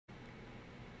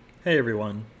Hey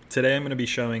everyone, today I'm going to be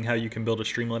showing how you can build a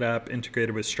Streamlit app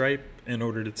integrated with Stripe in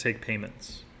order to take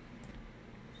payments.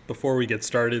 Before we get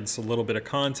started, it's a little bit of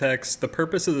context. The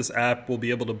purpose of this app will be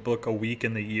able to book a week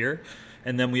in the year,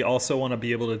 and then we also want to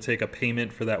be able to take a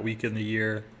payment for that week in the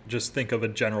year. Just think of a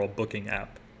general booking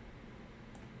app.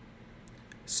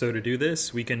 So to do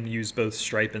this, we can use both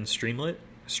Stripe and Streamlit.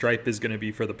 Stripe is going to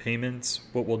be for the payments.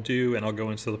 What we'll do, and I'll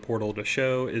go into the portal to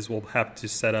show, is we'll have to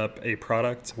set up a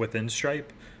product within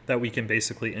Stripe that we can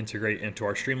basically integrate into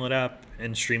our Streamlit app.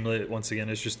 And Streamlit, once again,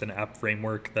 is just an app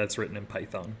framework that's written in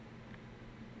Python.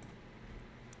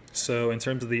 So in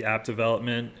terms of the app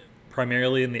development,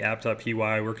 primarily in the app.py,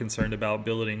 we're concerned about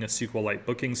building a SQLite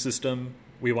booking system.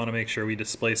 We want to make sure we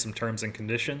display some terms and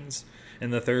conditions.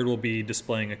 And the third will be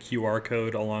displaying a QR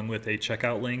code along with a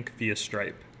checkout link via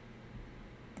Stripe.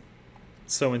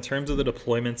 So in terms of the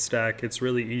deployment stack, it's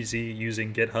really easy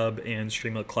using GitHub and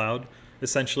Streamlit Cloud.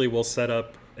 Essentially, we'll set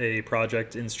up a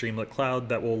project in Streamlit Cloud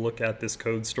that will look at this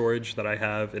code storage that I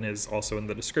have and is also in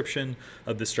the description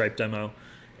of the Stripe demo.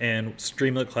 And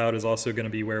Streamlit Cloud is also going to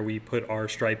be where we put our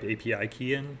Stripe API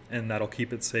key in, and that'll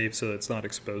keep it safe so it's not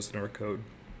exposed in our code.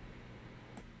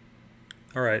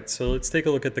 All right, so let's take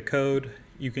a look at the code.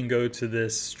 You can go to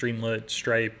this Streamlit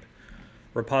Stripe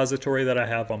repository that I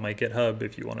have on my GitHub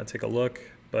if you want to take a look,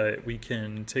 but we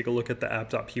can take a look at the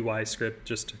app.py script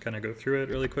just to kind of go through it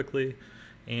really quickly.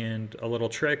 And a little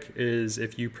trick is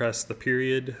if you press the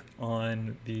period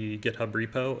on the GitHub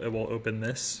repo, it will open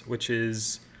this, which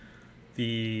is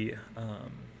the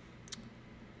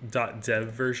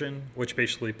 .dev version, which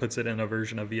basically puts it in a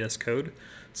version of VS Code.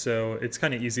 So it's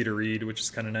kind of easy to read, which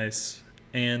is kind of nice.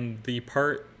 And the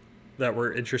part that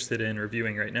we're interested in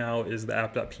reviewing right now is the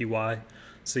app.py.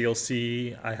 So you'll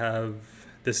see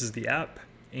this is the app,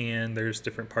 and there's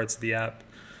different parts of the app.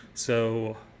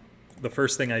 So the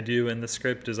first thing I do in the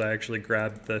script is I actually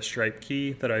grab the Stripe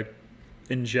key that I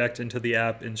inject into the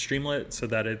app in Streamlit so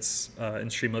that it's in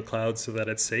Streamlit Cloud so that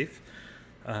it's safe.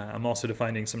 I'm also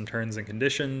defining some terms and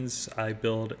conditions. I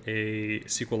build a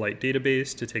SQLite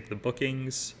database to take the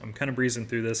bookings. I'm kind of breezing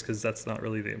through this because that's not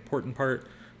really the important part.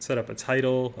 Set up a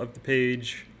title of the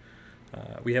page.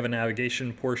 We have a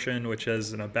navigation portion, which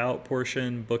has an about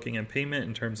portion, booking and payment,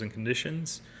 and terms and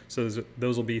conditions. So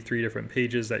those will be 3 different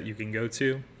pages that you can go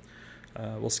to.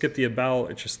 We'll skip the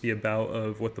about. It's just the about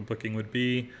of what the booking would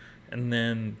be. And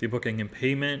then the booking and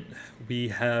payment, we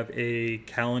have a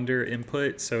calendar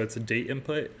input, so it's a date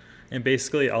input. And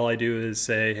basically all I do is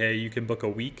say, hey, you can book a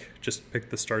week, just pick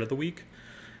the start of the week.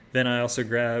 Then I also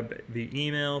grab the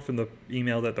email from the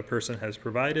email that the person has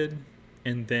provided.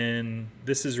 And then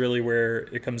this is really where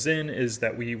it comes in, is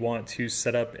that we want to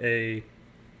set up a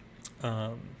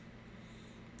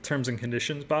terms and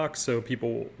conditions box. So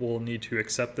people will need to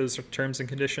accept those terms and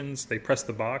conditions. They press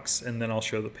the box, and then I'll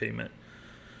show the payment.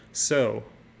 So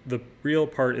the real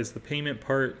part is the payment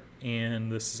part,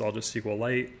 and this is all just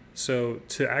SQLite. So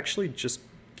to actually just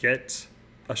get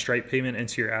a Stripe payment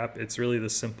into your app, it's really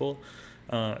this simple.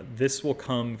 This will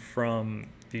come from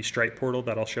the Stripe portal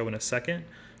that I'll show in a second.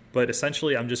 But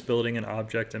essentially, I'm just building an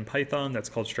object in Python that's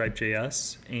called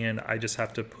Stripe.js, and I just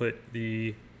have to put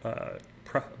the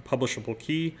publishable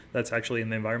key that's actually in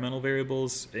the environmental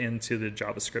variables into the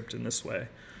JavaScript in this way.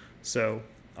 So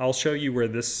I'll show you where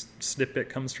this snippet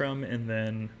comes from, and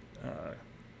then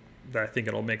I think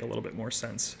it'll make a little bit more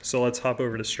sense. So let's hop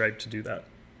over to Stripe to do that.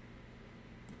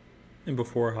 And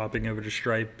before hopping over to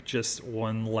Stripe, just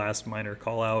one last minor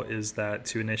call out is that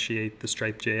to initiate the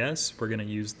Stripe.js, we're going to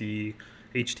use the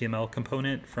HTML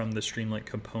component from the Streamlit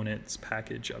components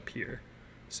package up here.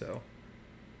 So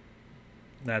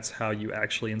that's how you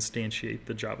actually instantiate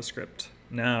the JavaScript.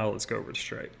 Now let's go over to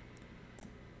Stripe.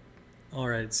 All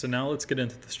right, so now let's get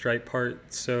into the Stripe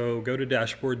part. So go to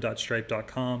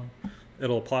dashboard.stripe.com.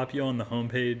 It'll plop you on the home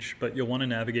page, but you'll want to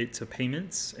navigate to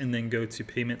payments and then go to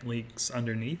payment links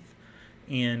underneath.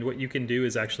 And what you can do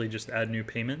is actually just add new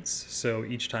payments. So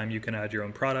each time you can add your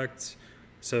own product.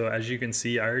 So as you can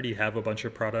see, I already have a bunch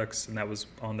of products, and that was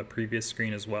on the previous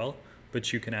screen as well,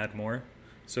 but you can add more.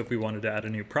 So if we wanted to add a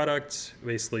new product,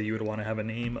 basically you would want to have a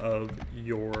name of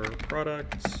your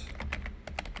product,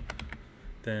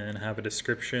 then have a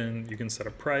description. You can set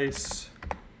a price,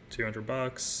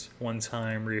 $200,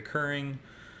 one-time reoccurring,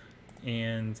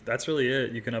 and that's really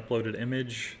it. You can upload an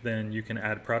image, then you can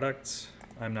add products.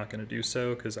 I'm not going to do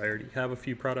so because I already have a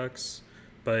few products,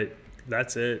 but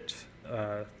that's it.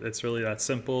 It's really that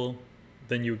simple.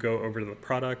 Then you go over to the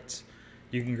product.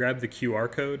 You can grab the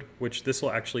QR code, which this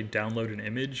will actually download an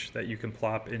image that you can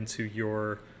plop into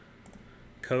your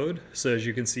code. So as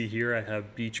you can see here, I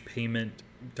have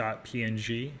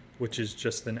beachpayment.png, which is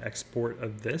just an export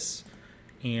of this.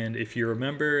 And if you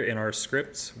remember in our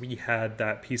scripts, we had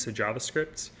that piece of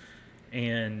JavaScript,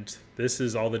 and this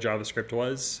is all the JavaScript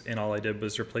was, and all I did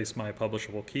was replace my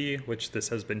publishable key, which this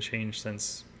has been changed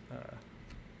since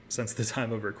the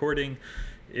time of recording,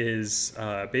 is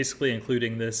basically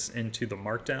including this into the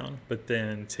markdown, but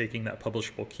then taking that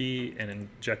publishable key and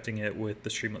injecting it with the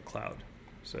Streamlit Cloud.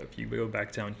 So if you go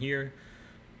back down here,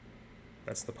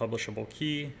 that's the publishable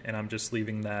key, and I'm just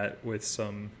leaving that with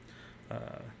some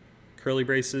curly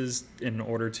braces in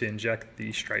order to inject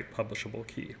the Stripe publishable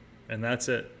key. And that's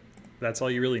it. That's all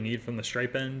you really need from the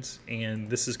Stripe end, and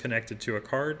this is connected to a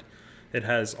card. It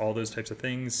has all those types of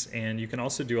things, and you can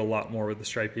also do a lot more with the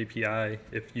Stripe API.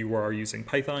 If you are using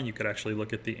Python, you could actually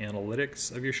look at the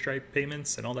analytics of your Stripe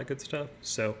payments and all that good stuff.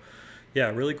 So yeah,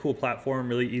 really cool platform,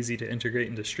 really easy to integrate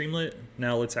into Streamlit.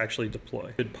 Now let's actually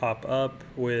deploy. It should pop up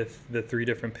with the 3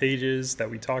 different pages that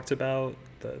we talked about,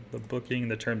 the booking,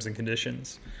 the terms and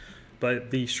conditions.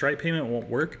 But the Stripe payment won't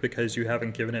work because you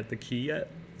haven't given it the key yet.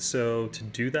 So to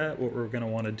do that, what we're going to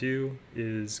want to do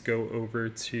is go over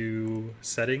to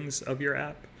settings of your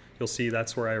app. You'll see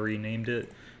that's where I renamed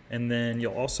it. And then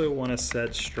you'll also want to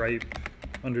set Stripe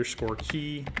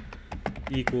 _key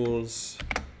equals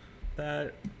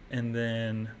that, and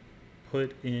then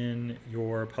put in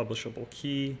your publishable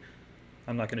key.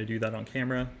 I'm not going to do that on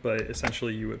camera, but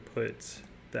essentially you would put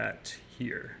that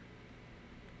here.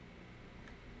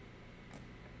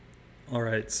 All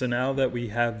right, so now that we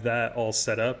have that all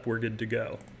set up, we're good to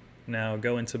go. Now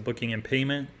go into booking and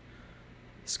payment,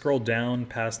 scroll down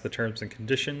past the terms and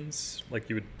conditions like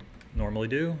you would normally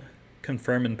do,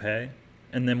 confirm and pay.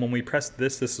 And then when we press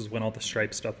this, this is when all the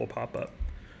Stripe stuff will pop up.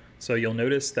 So you'll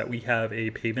notice that we have a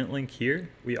payment link here.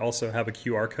 We also have a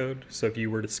QR code. So if you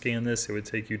were to scan this, it would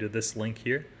take you to this link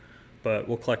here. But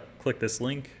we'll click this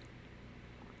link,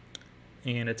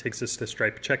 and it takes us to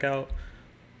Stripe checkout.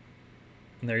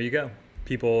 And there you go.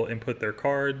 People input their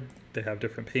card. They have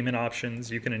different payment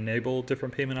options. You can enable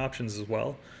different payment options as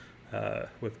well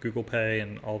with Google Pay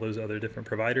and all those other different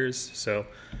providers. So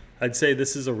I'd say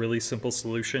this is a really simple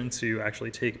solution to actually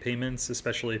take payments,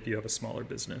 especially if you have a smaller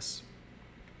business.